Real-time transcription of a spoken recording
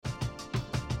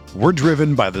We're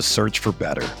driven by the search for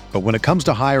better. But when it comes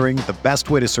to hiring, the best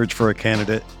way to search for a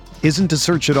candidate isn't to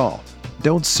search at all.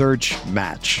 Don't search,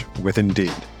 match with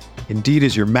Indeed. Indeed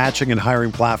is your matching and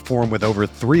hiring platform with over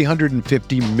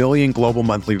 350 million global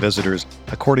monthly visitors,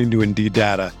 according to Indeed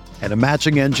data, and a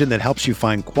matching engine that helps you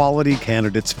find quality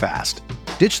candidates fast.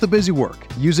 Ditch the busy work.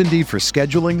 Use Indeed for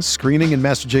scheduling, screening, and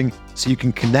messaging so you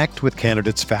can connect with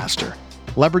candidates faster.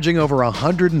 Leveraging over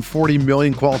 140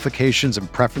 million qualifications and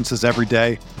preferences every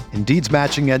day, Indeed's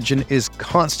matching engine is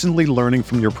constantly learning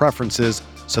from your preferences,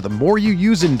 so the more you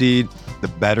use Indeed, the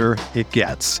better it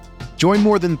gets. Join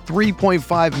more than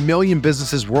 3.5 million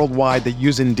businesses worldwide that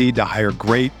use Indeed to hire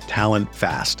great talent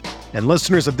fast. And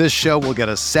listeners of this show will get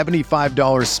a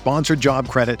 $75 sponsored job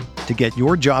credit to get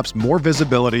your jobs more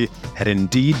visibility at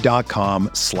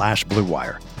Indeed.com/Blue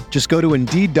Wire. Just go to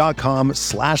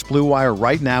Indeed.com/Blue Wire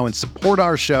right now and support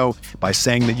our show by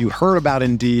saying that you heard about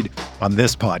Indeed on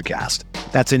this podcast.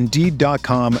 That's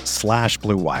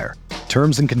Indeed.com/Blue Wire.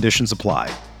 Terms and conditions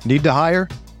apply. Need to hire?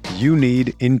 You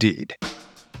need Indeed.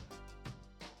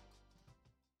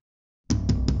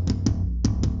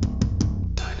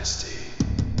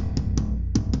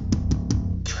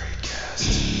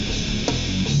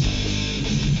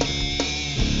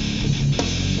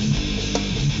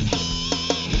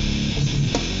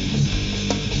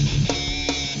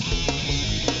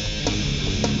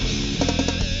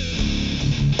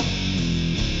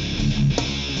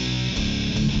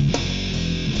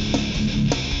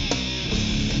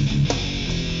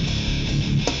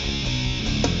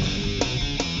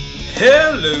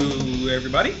 Hello,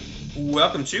 everybody.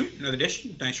 Welcome to another edition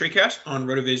of Dynasty Tradecast on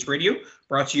RotoViz Radio,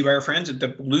 brought to you by our friends at the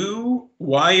Blue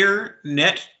Wire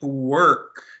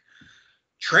Network.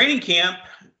 Training camp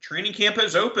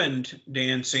has opened,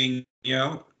 Dan Singh.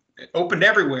 It opened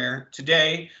everywhere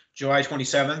today, July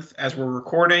 27th, as we're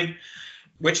recording,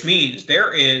 which means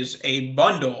there is a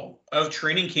bundle of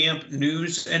training camp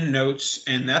news and notes,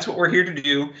 and that's what we're here to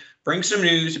do. Bring some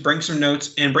news, bring some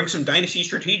notes, and bring some Dynasty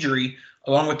strategery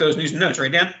along with those news and notes,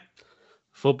 right, Dan?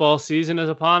 Football season is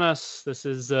upon us. This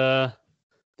is the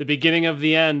beginning of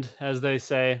the end, as they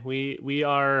say. We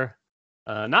are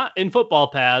not in football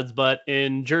pads, but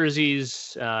in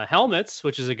jerseys, helmets,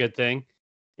 which is a good thing.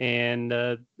 And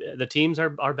the teams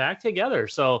are back together.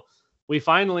 So we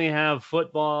finally have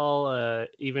football,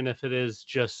 even if it is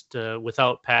just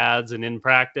without pads and in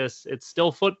practice. It's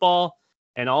still football.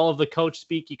 And all of the coach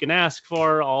speak you can ask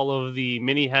for, all of the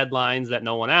mini headlines that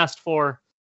no one asked for,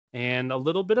 and a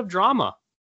little bit of drama.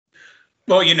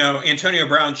 Well, Antonio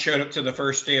Brown showed up to the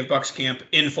first day of Bucs camp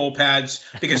in full pads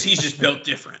because he's just built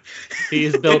different.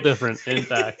 He's built different, in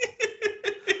fact.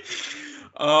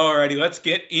 All righty, let's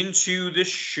get into the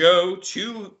show.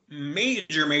 Two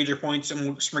major points, and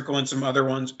we'll sprinkle in some other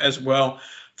ones as well.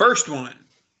 First one,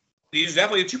 these are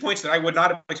definitely the 2 points that I would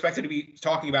not have expected to be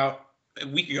talking about a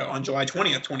week ago on July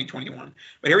 20th, 2021.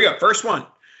 But here we go. First one.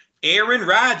 Aaron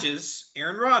Rodgers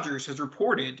has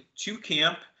reported to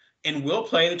camp and will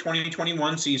play the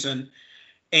 2021 season.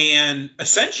 And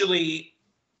essentially,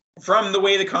 from the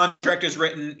way the contract is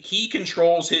written, he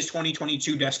controls his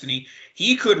 2022 destiny.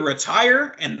 He could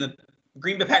retire, and the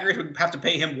Green Bay Packers would have to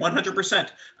pay him 100%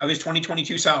 of his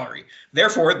 2022 salary.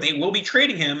 Therefore, they will be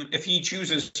trading him if he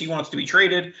chooses he wants to be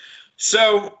traded.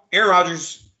 So, Aaron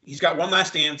Rodgers, he's got one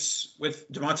last dance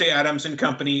with Davante Adams and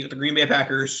company with the Green Bay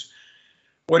Packers.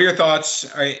 What are your thoughts?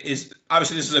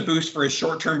 Obviously, this is a boost for his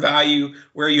short-term value.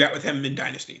 Where are you at with him in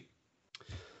Dynasty?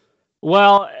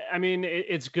 Well, I mean,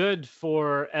 it's good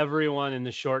for everyone in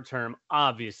the short term,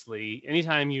 obviously.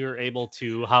 Anytime you're able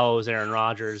to house Aaron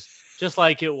Rodgers, just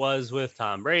like it was with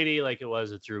Tom Brady, like it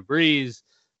was with Drew Brees,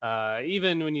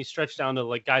 even when you stretch down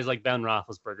to guys like Ben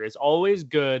Roethlisberger, it's always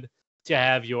good to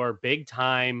have your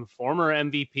big-time former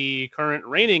MVP, current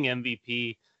reigning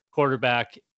MVP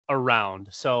quarterback around.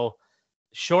 So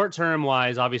short-term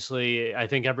wise, obviously, I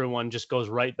think everyone just goes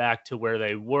right back to where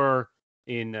they were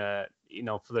in, for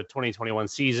the 2021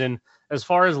 season. As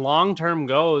far as long-term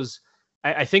goes,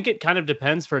 I think it kind of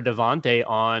depends for Davante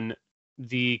on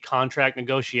the contract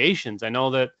negotiations. I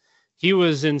know that he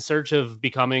was in search of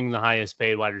becoming the highest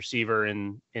paid wide receiver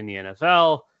in the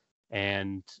NFL,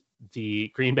 and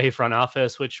the Green Bay front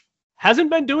office, which hasn't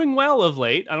been doing well of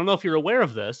late. I don't know if you're aware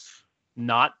of this,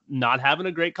 not having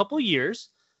a great couple of years.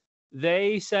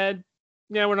 They said,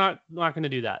 yeah, we're not going to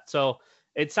do that. So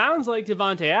it sounds like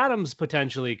Davante Adams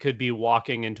potentially could be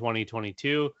walking in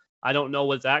 2022. I don't know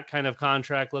what that kind of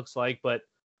contract looks like, but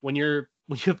when you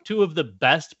have two of the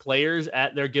best players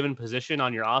at their given position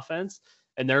on your offense,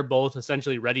 and they're both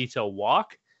essentially ready to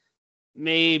walk,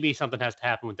 maybe something has to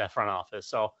happen with that front office.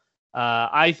 So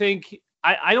I think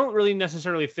I don't really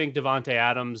necessarily think Davante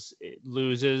Adams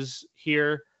loses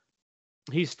here.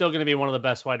 He's still going to be one of the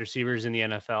best wide receivers in the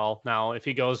NFL. Now, if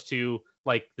he goes to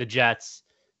like the Jets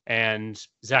and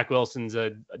Zach Wilson's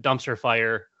a dumpster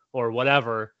fire or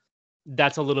whatever,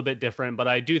 that's a little bit different. But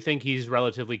I do think he's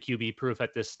relatively QB proof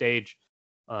at this stage.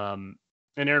 And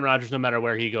Aaron Rodgers, no matter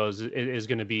where he goes, is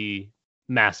going to be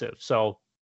massive. So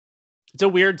it's a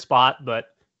weird spot, but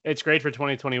it's great for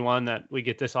 2021 that we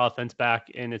get this offense back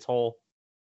in its whole.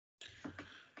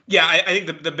 Yeah, I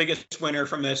think the biggest winner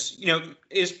from this,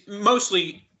 is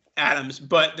mostly Adams,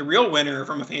 but the real winner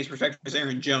from a fantasy perspective is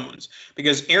Aaron Jones,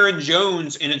 because Aaron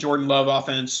Jones in a Jordan Love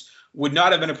offense would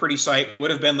not have been a pretty sight,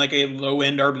 would have been like a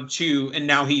low-end RB2, and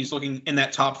now he's looking in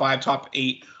that top 5, top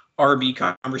 8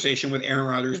 RB conversation with Aaron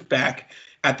Rodgers back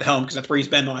at the helm, because that's where he's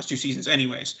been the last 2 seasons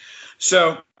anyways.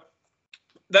 So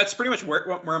that's pretty much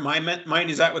where my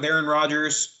mind is at with Aaron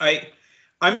Rodgers.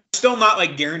 I'm still not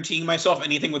like guaranteeing myself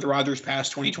anything with Rodgers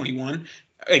past 2021.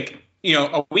 Like,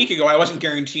 a week ago, I wasn't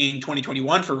guaranteeing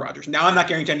 2021 for Rodgers. Now I'm not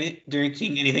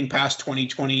guaranteeing anything past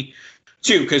 2022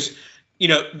 because,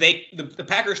 the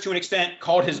Packers to an extent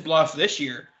called his bluff this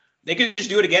year. They could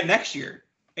just do it again next year.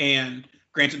 And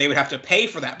granted, they would have to pay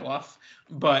for that bluff.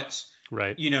 But,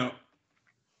 right.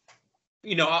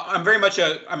 I'm very much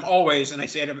I'm always, and I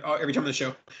say it every time on the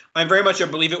show, I'm very much a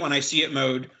believe it when I see it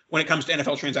mode when it comes to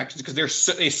NFL transactions,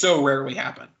 because they so rarely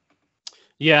happen.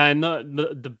 Yeah,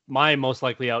 and my most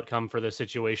likely outcome for this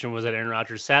situation was that Aaron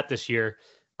Rodgers sat this year,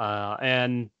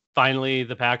 and finally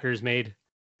the Packers made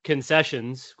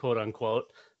concessions, quote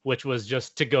unquote, which was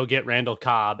just to go get Randall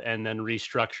Cobb and then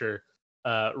restructure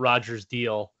Rodgers'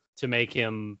 deal to make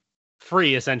him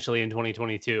free essentially in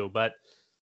 2022. But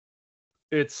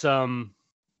it's Green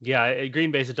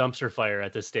Bay's a dumpster fire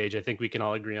at this stage. I think we can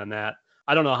all agree on that.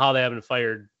 I don't know how they haven't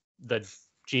fired the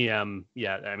GM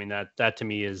yet. I mean, that to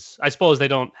me is, I suppose they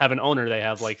don't have an owner. They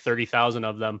have like 30,000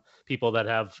 of them, people that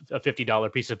have a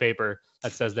 $50 piece of paper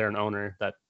that says they're an owner.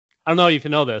 That, I don't know if you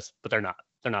know this, but they're not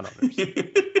owners.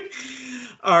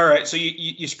 All right. So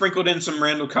you sprinkled in some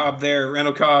Randall Cobb there.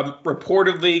 Randall Cobb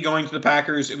reportedly going to the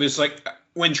Packers. It was like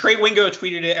when Trey Wingo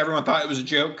tweeted it, everyone thought it was a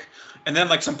joke. And then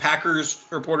like some Packers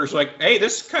reporters were like, hey,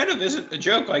 this kind of isn't a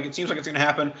joke. Like, it seems like it's going to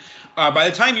happen. By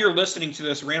the time you're listening to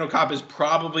this, Randall Cobb is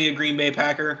probably a Green Bay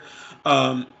Packer.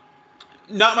 Not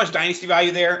much dynasty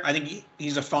value there. I think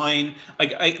he's a fine,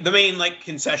 the main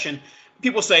concession.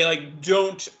 People say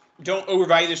don't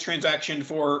overvalue this transaction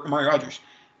for Amari Rodgers.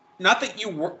 Not that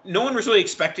no one was really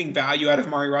expecting value out of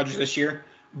Amari Rodgers this year,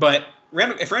 but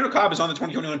if Randall Cobb is on the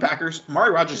 2021 Packers,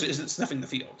 Amari Rodgers isn't sniffing the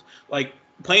field.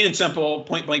 Plain and simple,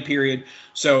 point blank period.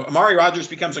 So Amari Rodgers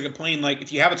becomes like a plain,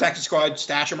 if you have a taxi squad,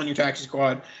 stash him on your taxi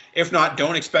squad. If not,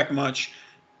 don't expect much.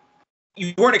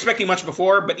 You weren't expecting much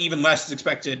before, but even less is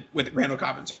expected with Randall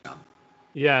Cobb in town.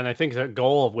 Yeah, and I think the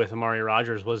goal with Amari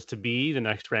Rodgers was to be the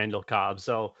next Randall Cobb.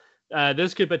 So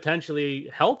this could potentially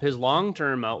help his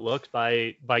long-term outlook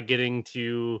by getting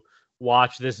to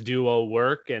watch this duo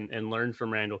work and learn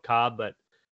from Randall Cobb. But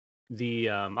the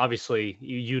obviously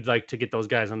you'd like to get those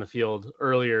guys on the field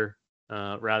earlier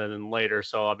rather than later.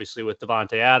 So obviously with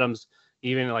Davante Adams,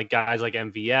 even guys like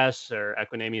MVS or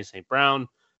Equanimeous St. Brown,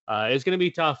 it's going to be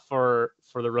tough for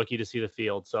the rookie to see the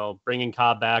field. So bringing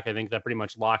Cobb back, I think that pretty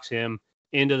much locks him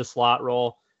into the slot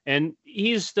role. And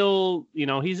he's still,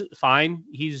 he's fine.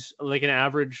 He's like an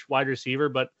average wide receiver,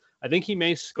 but I think he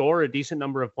may score a decent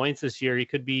number of points this year. He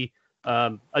could be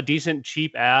a decent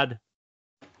cheap ad,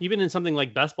 even in something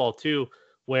like best ball too,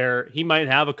 where he might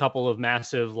have a couple of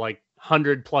massive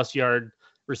 100+ yard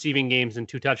receiving games and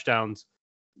 2 touchdowns.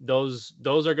 Those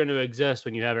are going to exist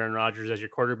when you have Aaron Rodgers as your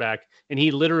quarterback. And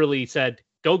he literally said,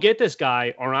 go get this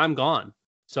guy or I'm gone.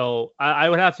 So I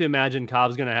would have to imagine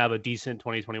Cobb's going to have a decent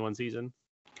 2021 season.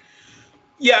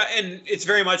 Yeah, and it's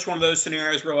very much one of those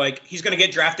scenarios where he's going to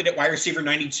get drafted at wide receiver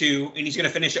 92 and he's going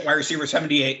to finish at wide receiver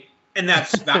 78. And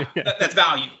that's that's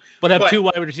value. But have 2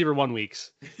 wide receiver 1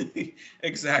 weeks.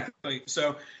 Exactly.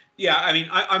 So, yeah, I mean,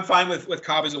 I'm fine with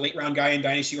Cobb as a late round guy in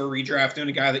Dynasty or redraft, and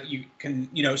a guy that you can,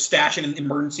 stash in an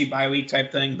emergency bye week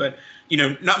type thing, but,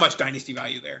 not much Dynasty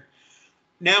value there.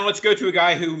 Now let's go to a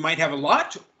guy who might have a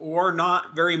lot or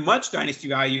not very much Dynasty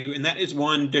value, and that is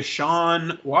one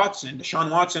Deshaun Watson. Deshaun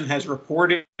Watson has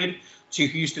reported to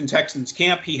Houston Texans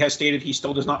camp. He has stated he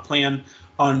still does not plan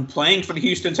on playing for the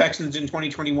Houston Texans in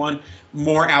 2021.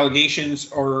 More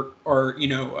allegations or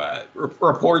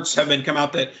reports have been come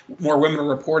out that more women are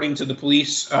reporting to the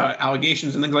police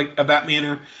allegations and things of that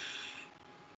manner.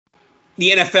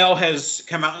 The NFL has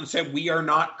come out and said we are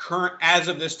not current as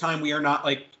of this time. We are not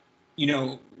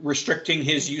restricting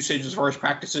his usage as far as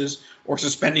practices or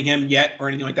suspending him yet or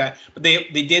anything like that. But they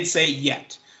did say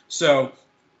yet. So,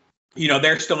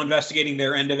 they're still investigating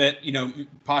their end of it,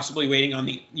 possibly waiting on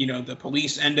the, the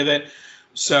police end of it.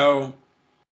 So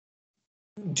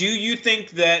do you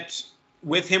think that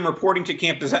with him reporting to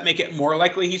camp, does that make it more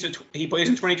likely he plays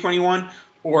in 2021?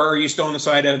 Or are you still on the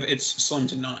side of it's slim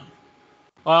to none?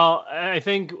 Well, I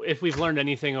think if we've learned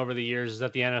anything over the years is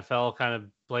that the NFL kind of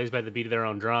plays by the beat of their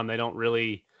own drum. They don't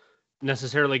really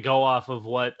necessarily go off of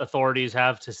what authorities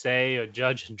have to say, or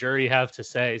judge and jury have to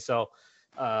say. So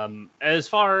as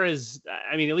far as,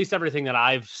 at least everything that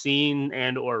I've seen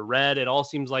and or read, it all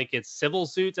seems like it's civil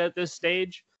suits at this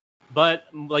stage. But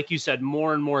like you said,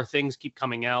 more and more things keep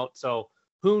coming out. So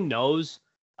who knows?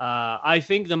 I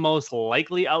think the most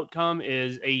likely outcome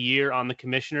is a year on the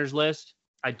commissioner's list.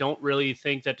 I don't really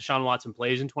think that Deshaun Watson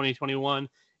plays in 2021.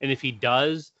 And if he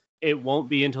does, it won't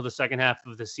be until the second half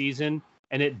of the season.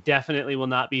 And it definitely will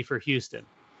not be for Houston.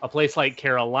 A place like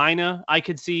Carolina, I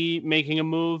could see making a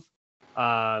move.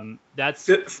 That's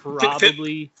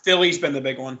probably... Philly's been the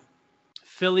big one.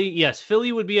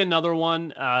 Philly would be another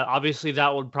one. Obviously,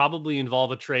 that would probably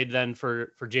involve a trade then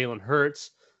for Jalen Hurts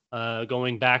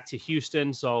going back to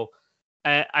Houston. So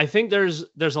I think there's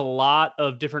a lot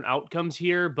of different outcomes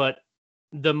here, but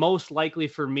the most likely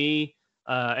for me,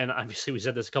 and obviously we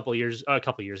said this a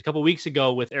couple weeks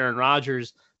ago with Aaron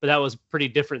Rodgers, but that was a pretty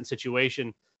different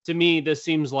situation. To me, this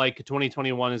seems like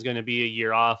 2021 is going to be a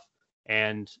year off,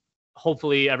 and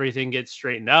hopefully everything gets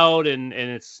straightened out and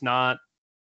it's not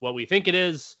what we think it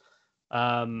is.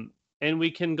 And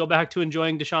we can go back to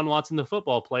enjoying Deshaun Watson, the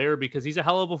football player, because he's a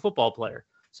hell of a football player.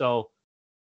 So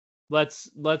let's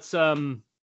just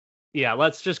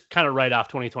kind of write off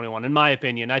 2021, in my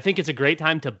opinion. I think it's a great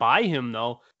time to buy him,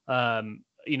 though.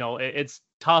 It's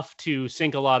tough to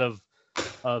sink a lot of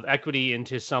equity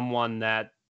into someone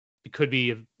that could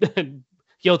be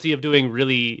guilty of doing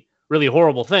really, really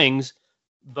horrible things.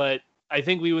 But I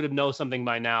think we would have known something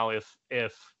by now if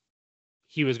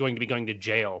he was going to be going to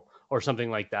jail or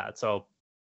something like that. So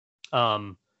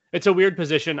it's a weird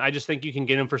position. I just think you can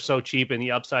get him for so cheap, and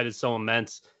the upside is so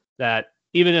immense that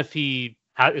even if he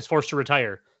is forced to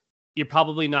retire, you're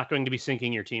probably not going to be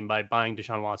sinking your team by buying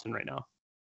Deshaun Watson right now.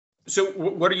 So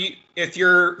what are you, if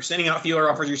you're sending out feeler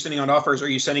offers, are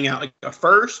you sending out like a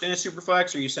first in a super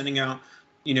flex? Are you sending out,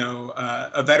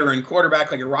 a veteran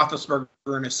quarterback like a Roethlisberger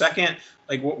in a second?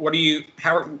 Like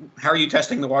how are you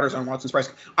testing the waters on Watson's price?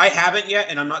 I haven't yet,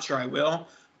 and I'm not sure I will.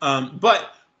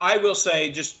 But I will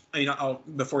say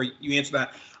before you answer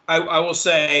that, I will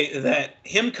say that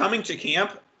him coming to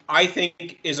camp, I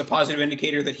think, is a positive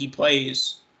indicator that he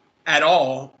plays at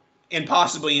all, and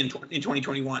possibly in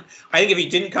 2021. I think if he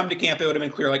didn't come to camp, it would have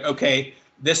been clear, like, okay,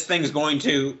 this thing's going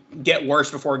to get worse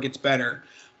before it gets better.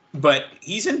 But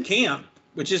he's in camp,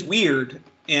 which is weird,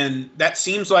 and that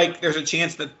seems like there's a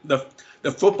chance that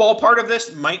the football part of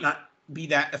this might not be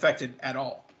that affected at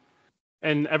all.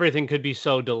 And everything could be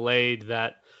so delayed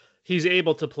that he's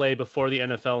able to play before the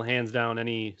NFL hands down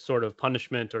any sort of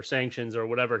punishment or sanctions or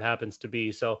whatever it happens to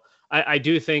be. So I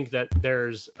do think that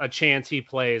there's a chance he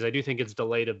plays. I do think it's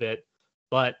delayed a bit,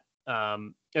 but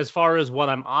as far as what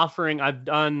I'm offering, I've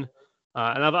done,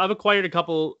 and I've acquired a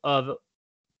couple of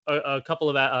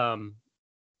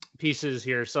pieces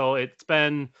here. So it's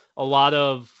been a lot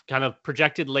of kind of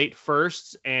projected late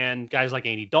firsts and guys like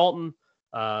Andy Dalton,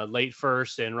 late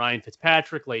first, and Ryan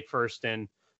Fitzpatrick, late first, and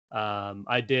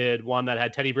I did one that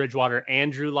had Teddy Bridgewater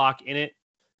and Drew Lock in it,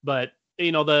 but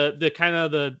the kind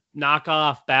of the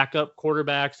knockoff backup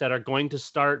quarterbacks that are going to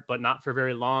start but not for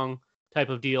very long type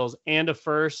of deals, and a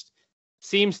first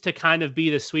seems to kind of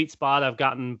be the sweet spot. I've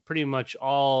gotten pretty much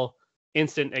all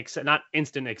not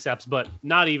instant accepts, but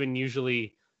not even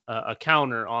usually a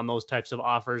counter on those types of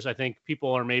offers. I think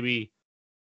people are maybe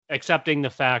accepting the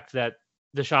fact that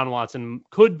Deshaun Watson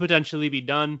could potentially be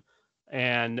done,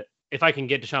 and if I can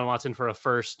get Deshaun Watson for a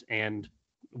first and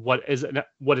what is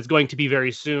going to be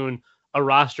very soon a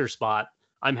roster spot,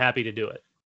 I'm happy to do it.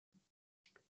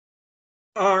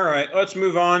 All right, let's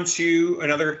move on to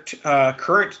another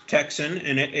current Texan,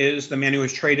 and it is the man who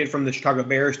was traded from the Chicago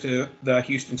Bears to the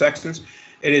Houston Texans.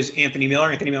 It is Anthony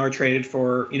Miller. Anthony Miller traded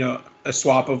for a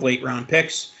swap of late round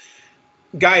picks.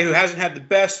 Guy who hasn't had the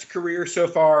best career so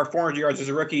far, 400 yards as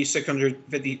a rookie,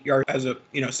 650 yards as a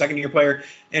second-year player,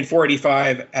 and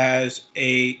 485 as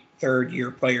a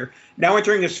third-year player. Now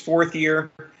entering his fourth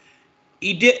year,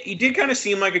 he did kind of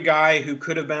seem like a guy who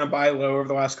could have been a buy low over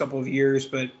the last couple of years,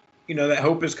 but that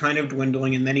hope is kind of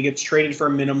dwindling, and then he gets traded for a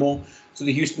minimal to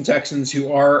the Houston Texans,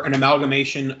 who are an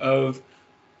amalgamation of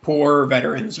poor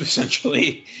veterans,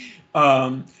 essentially.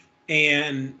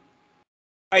 And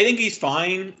I think he's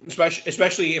fine,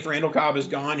 especially if Randall Cobb is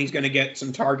gone. He's going to get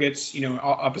some targets,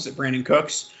 opposite Brandon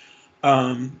Cooks.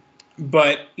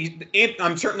 But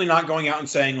I'm certainly not going out and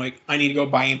saying, like, I need to go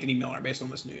buy Anthony Miller based on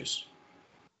this news.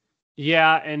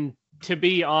 Yeah, and to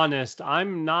be honest,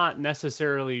 I'm not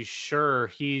necessarily sure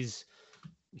he's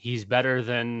better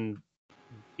than,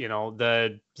 some of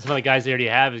the guys they already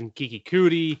have, in Kiki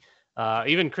Kuti.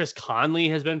 Even Chris Conley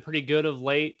has been pretty good of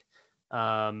late.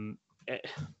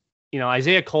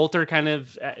 Isaiah Coulter kind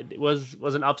of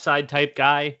was an upside type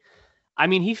guy. I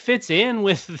mean, he fits in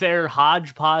with their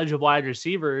hodgepodge of wide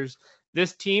receivers.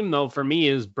 This team, though, for me,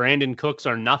 is Brandon Cooks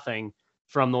or nothing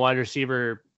from the wide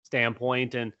receiver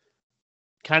standpoint, and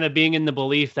kind of being in the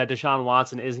belief that Deshaun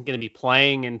Watson isn't going to be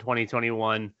playing in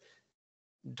 2021.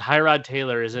 Tyrod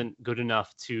Taylor isn't good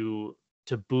enough to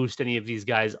boost any of these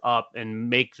guys up and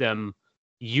make them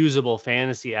usable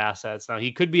fantasy assets. Now,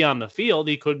 he could be on the field.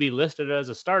 He could be listed as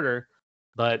a starter,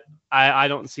 but I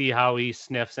don't see how he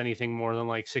sniffs anything more than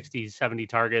like 60, 70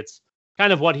 targets,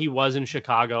 kind of what he was in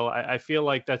Chicago. I feel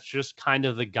like that's just kind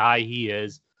of the guy he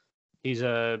is. He's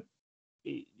a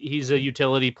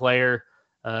utility player.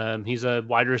 He's a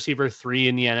wide receiver 3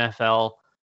 in the NFL.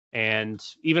 And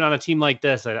even on a team like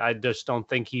this, I just don't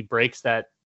think he breaks that,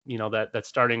 that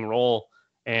starting role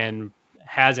and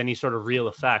has any sort of real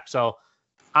effect. So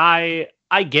I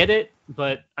get it,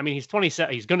 but I mean, he's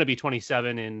 27. He's going to be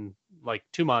 27 in like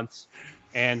 2 months.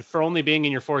 And for only being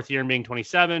in your 4th year and being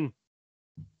 27,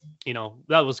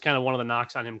 that was kind of one of the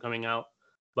knocks on him coming out.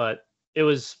 But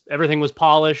everything was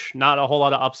polished, not a whole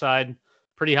lot of upside,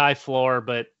 pretty high floor,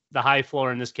 but the high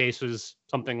floor in this case was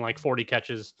something like 40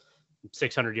 catches,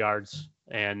 600 yards.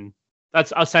 And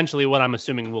that's essentially what I'm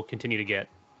assuming we'll continue to get.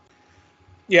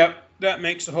 Yep, that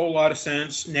makes a whole lot of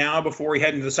sense. Now, before we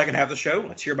head into the second half of the show,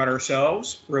 let's hear about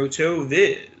ourselves.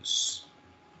 RotoViz.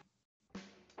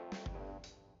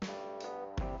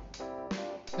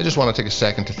 I just want to take a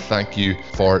second to thank you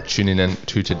for tuning in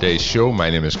to today's show. My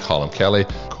name is Colin Kelly,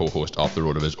 co-host of the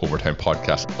RotoViz Overtime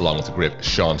podcast, along with the great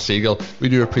Sean Siegel. We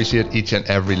do appreciate each and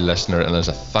every listener, and as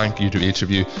a thank you to each of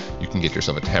you, you can get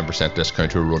yourself a 10%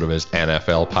 discount to a RotoViz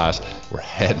NFL pass. We're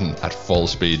heading at full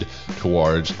speed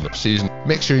towards the season.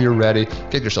 Make sure you're ready.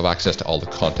 Get yourself access to all the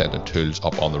content and tools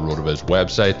up on the RotoViz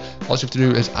website. All you have to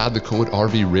do is add the code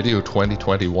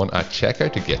RVRadio2021 at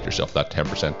checkout to get yourself that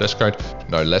 10% discount.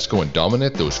 Now let's go and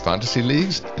dominate those fantasy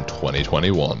leagues in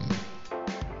 2021.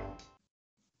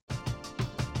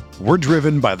 We're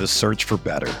driven by the search for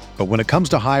better. But when it comes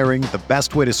to hiring, the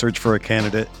best way to search for a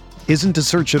candidate isn't to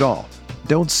search at all.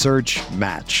 Don't search,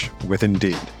 match with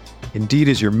Indeed. Indeed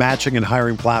is your matching and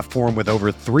hiring platform with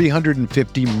over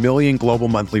 350 million global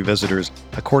monthly visitors,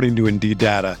 according to Indeed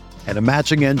data, and a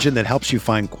matching engine that helps you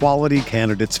find quality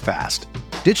candidates fast.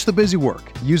 Ditch the busy work.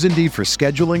 Use Indeed for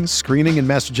scheduling, screening, and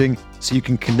messaging so you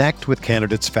can connect with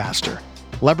candidates faster.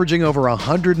 Leveraging over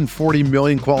 140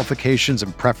 million qualifications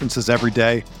and preferences every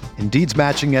day, Indeed's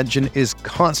matching engine is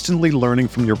constantly learning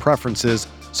from your preferences,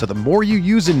 so the more you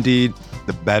use Indeed,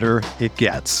 the better it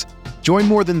gets. Join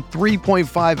more than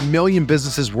 3.5 million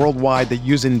businesses worldwide that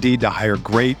use Indeed to hire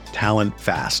great talent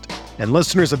fast. And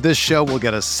listeners of this show will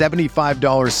get a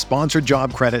 $75 sponsored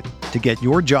job credit to get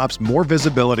your jobs more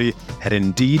visibility at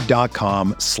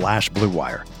Indeed.com/Blue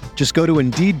Wire. Just go to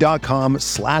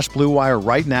Indeed.com/Blue Wire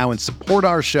right now and support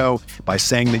our show by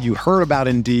saying that you heard about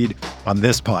Indeed on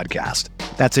this podcast.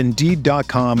 That's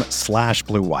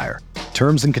Indeed.com/Blue Wire.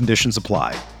 Terms and conditions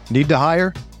apply. Need to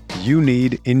hire? You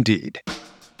need Indeed.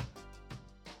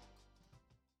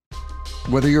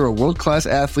 Whether you're a world-class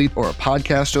athlete or a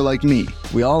podcaster like me,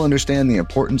 we all understand the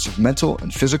importance of mental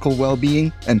and physical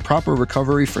well-being and proper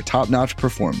recovery for top-notch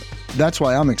performance. That's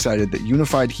why I'm excited that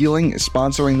Unified Healing is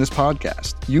sponsoring this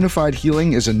podcast. Unified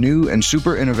Healing is a new and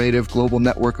super innovative global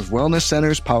network of wellness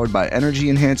centers powered by Energy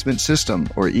Enhancement System,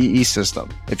 or EE System.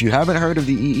 If you haven't heard of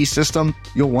the EE System,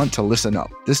 you'll want to listen up.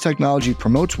 This technology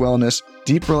promotes wellness,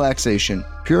 deep relaxation,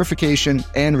 purification,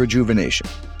 and rejuvenation.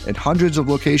 At hundreds of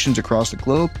locations across the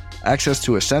globe, access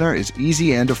to a center is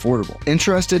easy and affordable.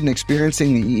 Interested in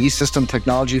experiencing the EE System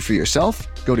technology for yourself?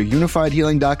 Go to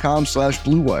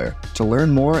unifiedhealing.com/Blue Wire to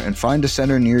learn more and find a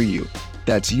center near you.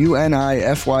 That's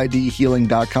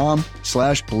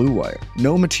UNIFYDhealing.com/Blue Wire.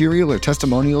 No material or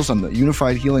testimonials on the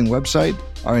Unified Healing website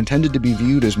are intended to be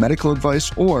viewed as medical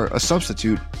advice or a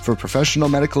substitute for professional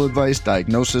medical advice,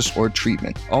 diagnosis, or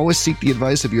treatment. Always seek the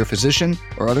advice of your physician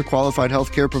or other qualified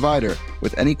healthcare provider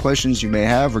with any questions you may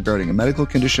have regarding a medical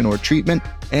condition or treatment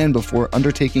and before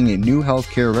undertaking a new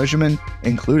healthcare regimen,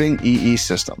 including EE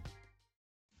System.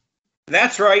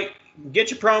 That's right.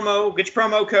 Get your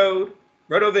promo code,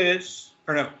 RotoViz,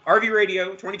 RV Radio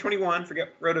 2021.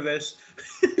 Forget Rotoviz.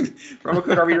 Promo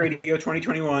code RV Radio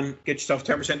 2021. Get yourself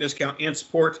a 10% discount and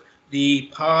support the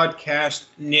podcast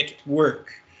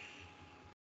network.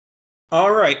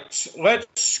 All right,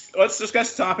 let's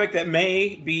discuss a topic that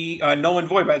may be null and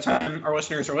void by the time our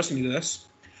listeners are listening to this.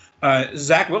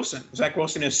 Zach Wilson. Zach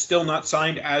Wilson is still not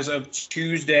signed as of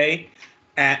Tuesday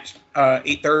at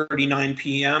 8:39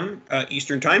 p.m.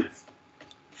 Eastern time.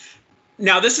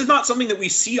 Now, this is not something that we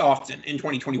see often in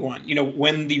 2021. You know,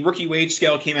 when the rookie wage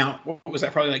scale came out, what was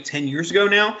that, probably like 10 years ago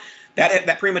now?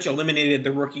 That pretty much eliminated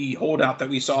the rookie holdout that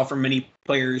we saw from many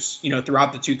players, you know,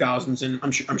 throughout the 2000s, and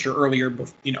I'm sure earlier,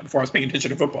 before I was paying attention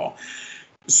to football.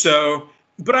 So,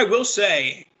 but I will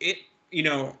say it. You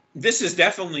know, this is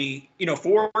definitely, you know,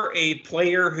 for a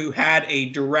player who had a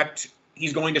direct,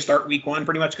 he's going to start week one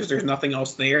pretty much because there's nothing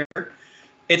else there.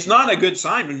 It's not a good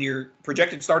sign when your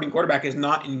projected starting quarterback is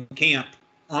not in camp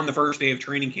on the first day of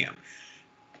training camp.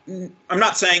 I'm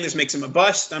not saying this makes him a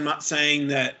bust. I'm not saying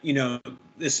that, you know,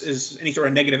 this is any sort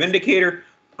of negative indicator.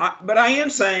 But I am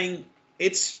saying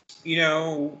it's, you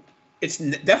know, it's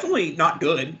definitely not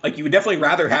good. Like, you would definitely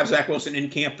rather have Zach Wilson in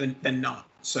camp than not.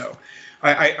 So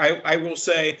I will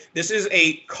say this is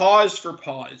a cause for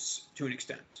pause to an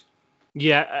extent.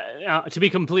 Yeah, to be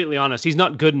completely honest, he's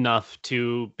not good enough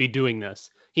to be doing this.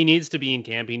 He needs to be in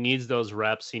camp. He needs those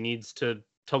reps. He needs to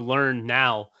learn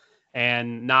now,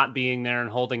 and not being there and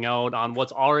holding out on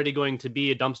what's already going to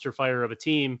be a dumpster fire of a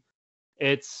team.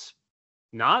 It's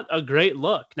not a great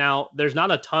look. Now, there's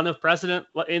not a ton of precedent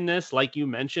in this. Like you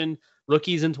mentioned,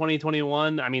 rookies in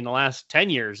 2021. I mean, the last 10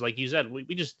 years, like you said,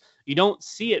 you don't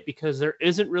see it because there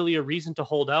isn't really a reason to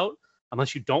hold out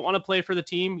unless you don't want to play for the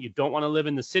team. You don't want to live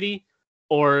in the city,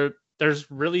 or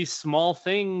there's really small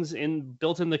things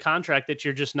built in the contract that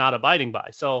you're just not abiding by.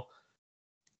 So,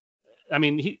 I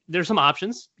mean, there's some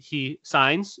options. He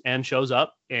signs and shows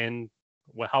up in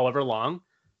however long.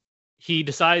 He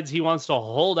decides he wants to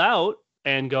hold out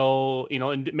and go, you know,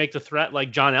 and make the threat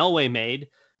like John Elway made,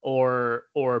 or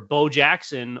Bo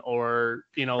Jackson, or,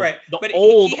 you know, right. The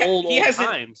old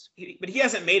times. But he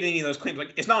hasn't made any of those claims.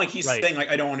 Like, it's not like he's saying, like,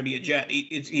 I don't want to be a Jet.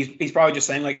 He's probably just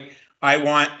saying, like, I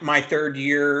want my third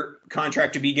year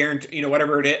contract to be guaranteed, you know,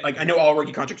 whatever it is. Like, I know all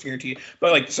rookie contracts are guaranteed,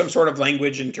 but like some sort of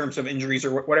language in terms of injuries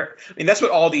or whatever. I mean, that's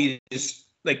what all these,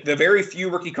 like, the very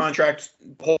few rookie contract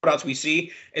holdouts we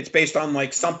see, it's based on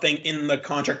like something in the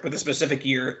contract with a specific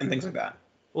year and things like that.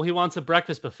 Well, he wants a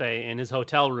breakfast buffet in his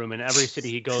hotel room in every city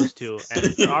he goes to,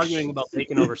 and they're arguing about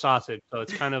bacon over sausage. So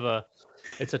it's kind of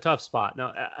it's a tough spot.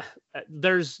 Now,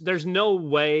 there's no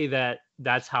way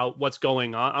that's what's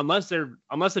going on unless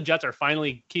the Jets are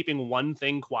finally keeping one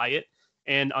thing quiet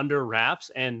and under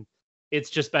wraps, and it's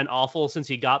just been awful since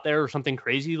he got there or something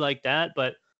crazy like that.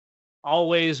 But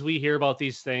always we hear about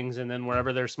these things, and then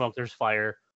wherever there's smoke, there's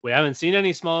fire. We haven't seen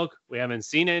any smoke. We haven't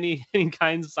seen any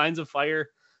kinds of signs of fire.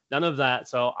 None of that.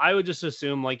 So I would just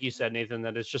assume, like you said, Nathan,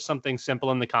 that it's just something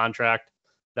simple in the contract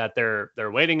that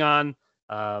they're waiting on.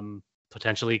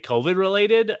 Potentially COVID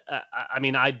related. I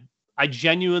mean, I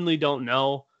genuinely don't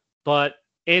know, but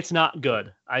it's not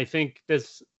good. I think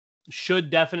this should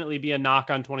definitely be a knock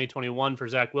on 2021 for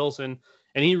Zach Wilson,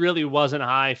 and he really wasn't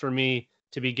high for me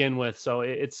to begin with. So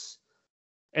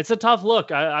it's a tough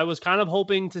look. I was kind of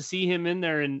hoping to see him in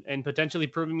there and potentially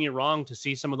proving me wrong, to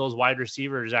see some of those wide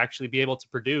receivers actually be able to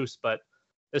produce, but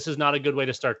this is not a good way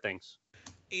to start things.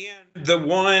 And the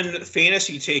one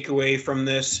fantasy takeaway from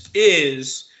this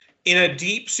is, in a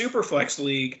deep Superflex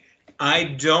league, I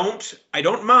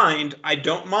don't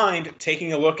mind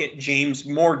taking a look at James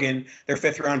Morgan, their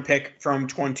 5th round pick from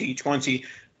 2020.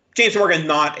 James Morgan,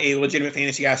 not a legitimate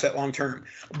fantasy asset long term,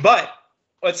 but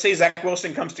let's say Zach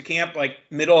Wilson comes to camp like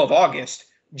middle of August.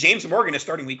 James Morgan is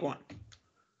starting week 1.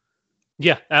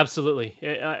 Yeah, absolutely.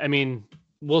 I mean,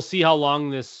 we'll see how long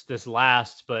this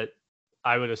lasts, but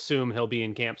I would assume he'll be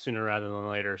in camp sooner rather than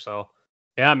later. So,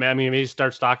 yeah, I mean, maybe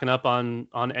start stocking up on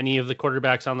any of the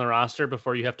quarterbacks on the roster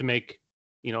before you have to make,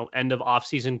 you know, end of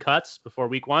off-season cuts before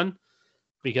week 1,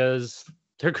 because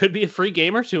there could be a free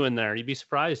game or two in there. You'd be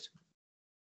surprised.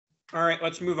 All right,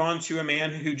 let's move on to a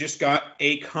man who just got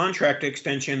a contract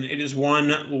extension. It is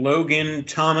one Logan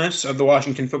Thomas of the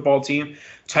Washington football team.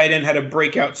 Tight end, had a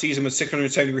breakout season with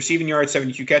 670 receiving yards,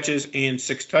 72 catches, and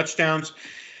 6 touchdowns.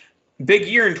 Big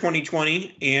year in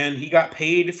 2020, and he got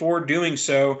paid for doing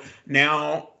so.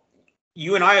 Now,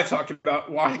 you and I have talked about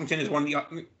Washington is one of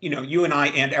the, you know, you and I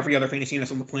and every other fantasy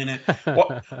analyst on the planet.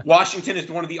 Washington is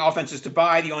one of the offenses to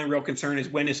buy. The only real concern is,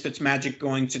 when is Fitzmagic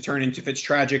going to turn into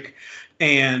Fitztragic?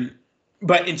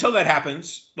 But until that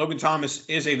happens, Logan Thomas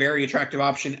is a very attractive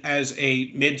option as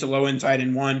a mid to low end tight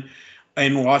end 1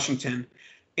 in Washington.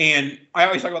 And I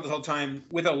always talk about this all the time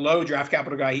with a low draft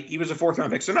capital guy. He was a 4th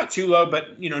round pick, so not too low,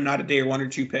 but not a day 1 or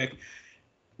 2 pick.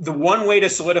 The one way to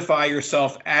solidify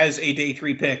yourself as a day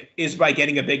 3 pick is by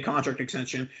getting a big contract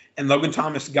extension, and Logan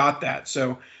Thomas got that.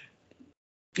 So,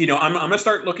 I'm going to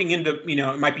start looking into,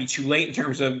 it might be too late in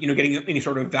terms of, getting any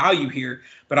sort of value here,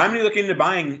 but I'm going to look into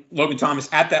buying Logan Thomas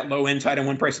at that low end tight end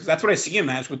 1 price, because that's what I see him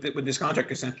as with this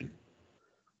contract extension.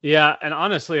 Yeah, and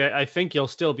honestly, I think you'll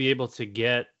still be able to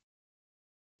get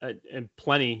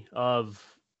plenty of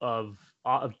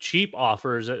cheap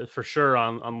offers for sure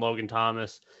on Logan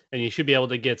Thomas, and you should be able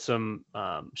to get some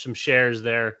shares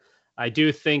there. I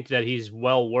do think that he's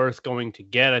well worth going to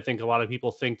get. I think a lot of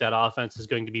people think that offense is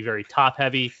going to be very top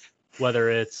heavy, whether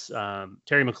it's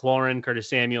Terry McLaurin, Curtis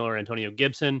Samuel, or Antonio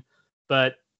Gibson.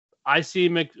 But I see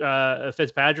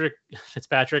Fitzpatrick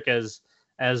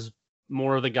as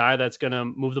more of the guy that's going to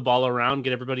move the ball around,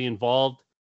 get everybody involved,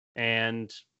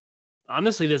 and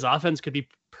honestly, this offense could be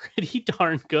pretty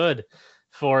darn good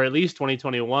for at least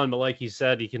 2021. But like you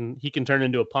said, he can turn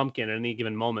into a pumpkin at any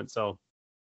given moment. So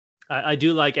I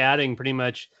do like adding pretty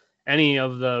much any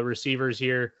of the receivers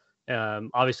here.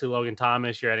 Obviously, Logan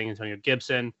Thomas, you're adding Antonio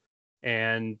Gibson,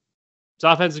 and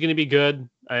this offense is going to be good.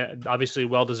 Obviously,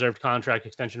 well-deserved contract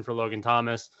extension for Logan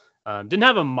Thomas. Didn't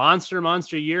have a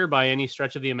monster year by any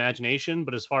stretch of the imagination,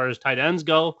 but as far as tight ends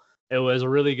go, it was a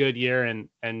really good year, and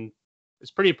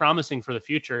it's pretty promising for the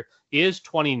future. He is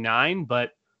 29,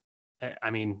 but I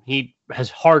mean, he has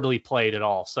hardly played at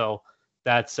all. So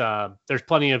that's there's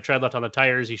plenty of tread left on the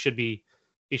tires. He should be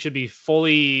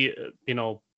fully,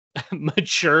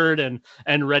 matured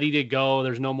and ready to go.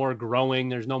 There's no more growing.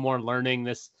 There's no more learning.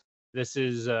 This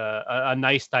is a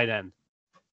nice tight end.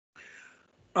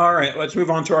 All right, let's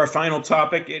move on to our final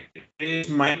topic. It is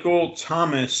Michael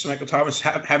Thomas. Michael Thomas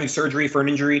having surgery for an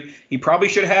injury he probably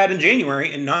should have had in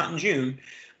January and not in June.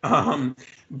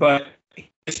 But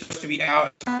he's supposed to be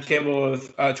out timetable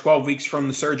of 12 weeks from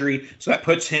the surgery. So that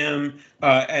puts him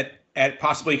at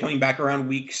possibly coming back around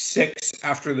week 6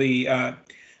 after the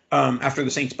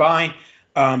Saints bye,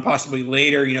 possibly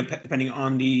later, depending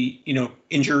on the,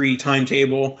 injury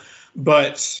timetable.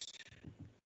 But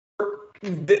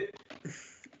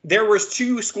there was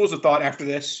 2 schools of thought after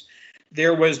this.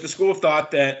 There was the school of thought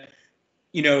that,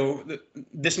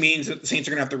 this means that the Saints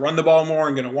are going to have to run the ball more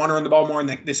and going to want to run the ball more, and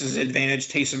that this is an advantage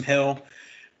Taysom Hill.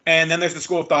 And then there's the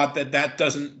school of thought that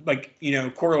doesn't,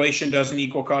 correlation doesn't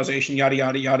equal causation, yada,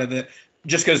 yada, yada, that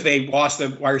just because they lost the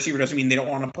wide receiver doesn't mean they don't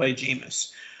want to play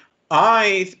Jameis.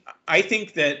 I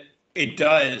think that it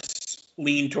does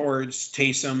lean towards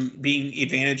Taysom being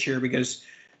advantage here, because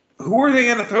who are they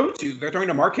going to throw to? They're throwing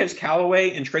to Marquez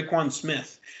Callaway and Traquan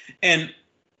Smith. And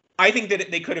I think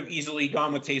that they could have easily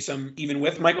gone with Taysom even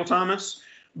with Michael Thomas.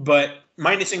 But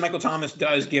minusing Michaal Thomas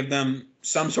does give them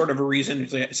some sort of a reason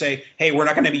to say, hey, we're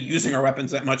not going to be using our weapons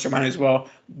that much, so might as well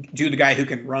do the guy who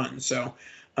can run. So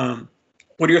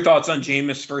what are your thoughts on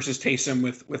Jameis versus Taysom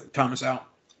with Thomas out?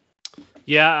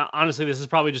 Yeah, honestly, this is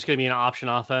probably just going to be an option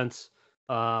offense.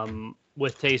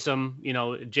 With Taysom,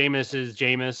 Jameis is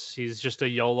Jameis. He's just a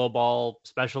YOLO ball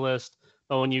specialist.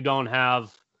 But when you don't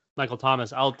have Michael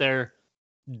Thomas out there,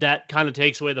 that kind of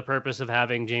takes away the purpose of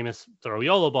having Jameis throw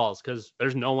YOLO balls, because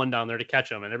there's no one down there to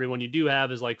catch him. And everyone you do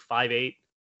have is like 5'8"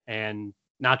 and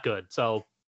not good. So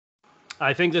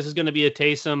I think this is going to be a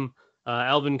Taysom,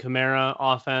 Alvin Kamara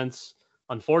offense,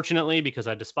 unfortunately, because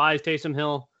I despise Taysom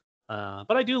Hill.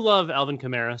 But I do love Alvin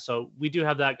Kamara. So we do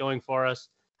have that going for us.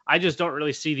 I just don't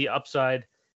really see the upside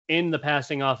in the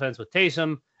passing offense with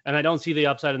Taysom, and I don't see the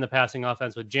upside in the passing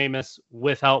offense with Jameis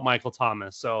without Michael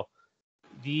Thomas. So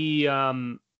it's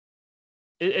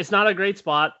not a great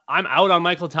spot. I'm out on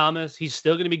Michael Thomas. He's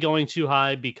still going to be going too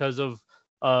high because of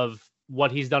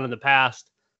what he's done in the past,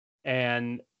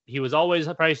 and he was always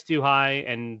priced too high.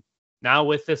 And now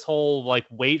with this whole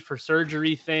wait for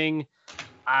surgery thing,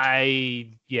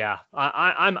 I'm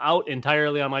out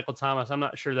entirely on Michael Thomas. I'm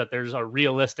not sure that there's a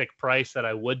realistic price that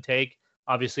I would take.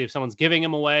 Obviously, if someone's giving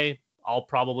him away, I'll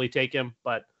probably take him.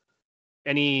 But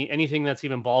anything that's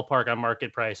even ballpark on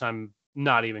market price, I'm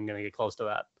not even going to get close to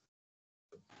that.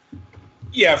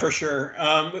 Yeah, for sure.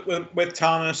 With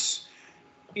Thomas,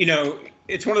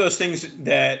 it's one of those things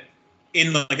that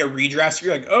in a redraft,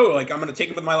 you're I'm going to take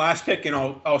him with my last pick and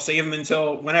I'll save him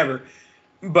until whenever.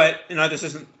 But this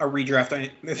isn't a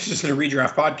redraft. This isn't a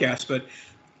redraft podcast. But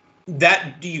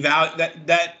that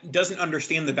doesn't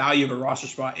understand the value of a roster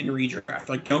spot in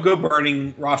redraft. Don't go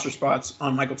burning roster spots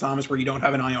on Michael Thomas where you don't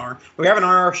have an IR. If we have an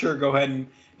IR, sure, go ahead and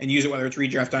use it, whether it's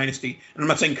redraft dynasty. And I'm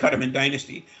not saying cut him in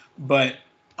dynasty, but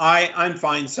I'm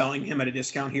fine selling him at a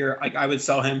discount here. Like I would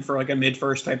sell him for like a mid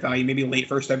first type value, maybe late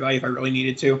first type value if I really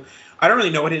needed to. I don't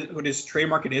really know what his trade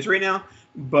market is right now,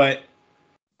 but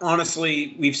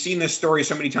honestly, we've seen this story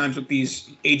so many times with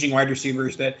these aging wide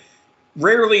receivers that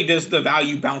rarely does the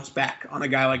value bounce back on a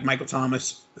guy like Michael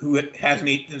Thomas, who has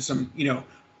made some,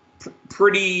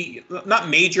 pretty, not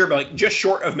major, but like just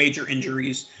short of major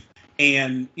injuries,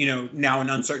 and now an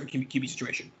uncertain QB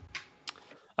situation.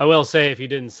 I will say, if you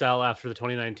didn't sell after the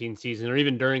 2019 season, or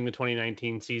even during the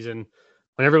 2019 season,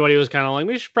 when everybody was kind of like,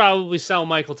 we should probably sell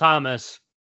Michael Thomas,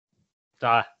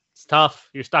 it's tough.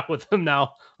 You're stuck with him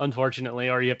now, unfortunately,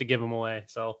 or you have to give him away.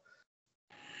 So,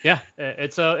 yeah,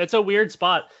 it's a weird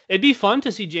spot. It'd be fun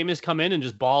to see Jameis come in and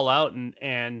just ball out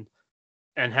and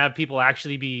have people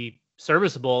actually be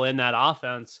serviceable in that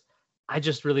offense. I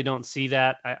just really don't see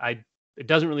that. It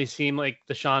doesn't really seem like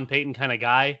the Sean Payton kind of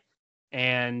guy,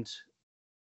 and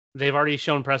they've already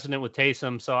shown precedent with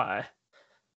Taysom. So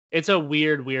it's a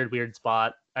weird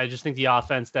spot. I just think the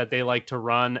offense that they like to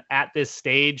run at this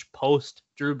stage post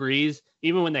Drew Brees,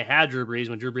 even when they had Drew Brees,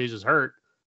 when Drew Brees was hurt,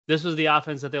 this was the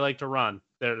offense that they like to run.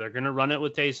 They're going to run it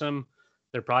with Taysom.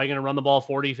 They're probably going to run the ball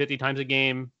 40, 50 times a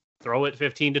game, throw it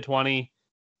 15 to 20.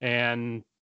 And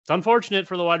it's unfortunate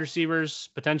for the wide receivers,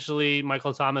 potentially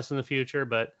Michael Thomas in the future,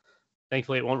 but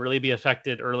thankfully it won't really be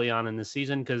affected early on in the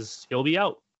season because he'll be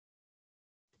out.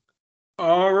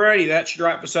 Alrighty, that should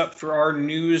wrap us up for our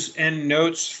news and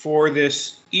notes for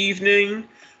this evening.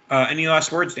 Any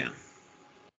last words, Dan?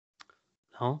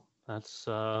 No, it's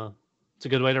a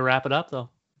good way to wrap it up, though.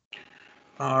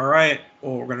 All right,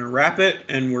 well, we're going to wrap it,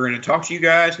 and we're going to talk to you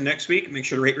guys next week. Make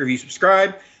sure to rate, review,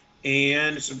 subscribe,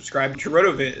 and subscribe to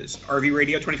RotoViz, RV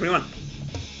Radio 2021.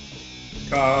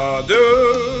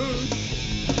 Kadosh!